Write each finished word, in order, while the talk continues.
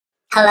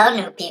Hello,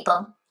 new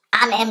people.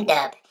 I'm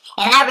M-Dub,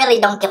 and I really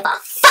don't give a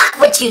fuck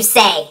what you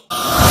say.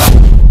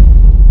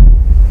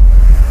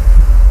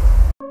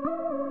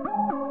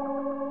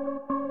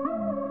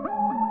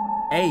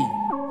 Hey,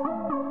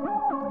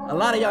 a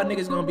lot of y'all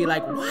niggas gonna be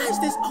like, why is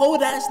this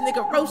old ass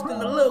nigga roasting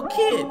the little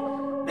kid?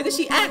 Nigga,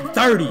 she act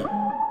 30.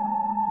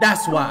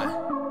 That's why.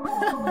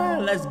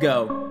 Let's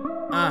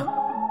go.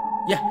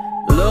 Yeah.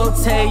 Lil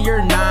Tay,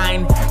 you're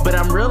 9, but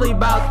I'm really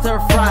about to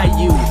fry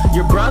you.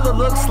 Your brother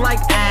looks like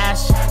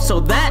Ash, so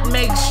that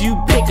makes you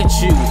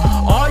Pikachu.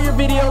 All your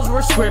videos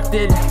were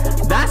scripted,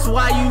 that's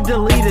why you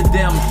deleted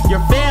them.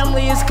 Your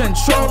family is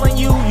controlling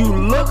you, you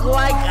look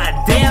like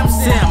a damn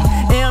sim.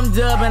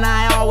 M-Dub and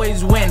I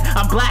always win.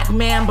 I'm black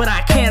man, but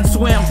I can't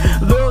swim.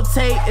 Lil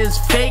Tay is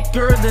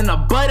faker than the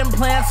butt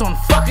implants on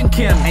fucking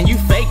Kim. And you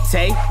fake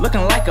Tay,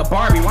 looking like a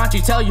Barbie. Why don't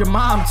you tell your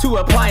mom to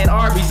apply at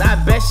Arby's? I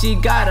bet she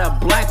got a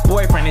black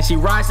boyfriend and she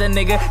rides that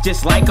nigga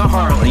just like a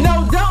Harley.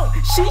 No, don't,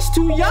 she's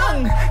too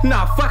young.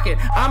 Nah, fuck it,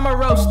 I'm a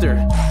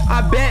roaster.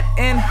 I bet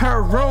in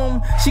her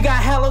room she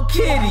got Hello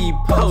Kitty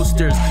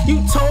posters.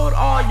 You told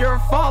all your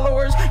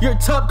followers your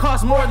tub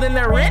costs more than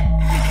their rent,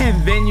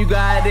 and then you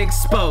got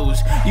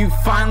exposed. You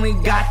finally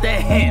got the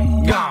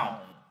hint. Gone.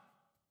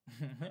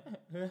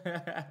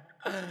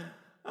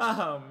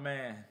 Oh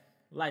man,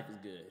 life is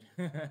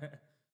good.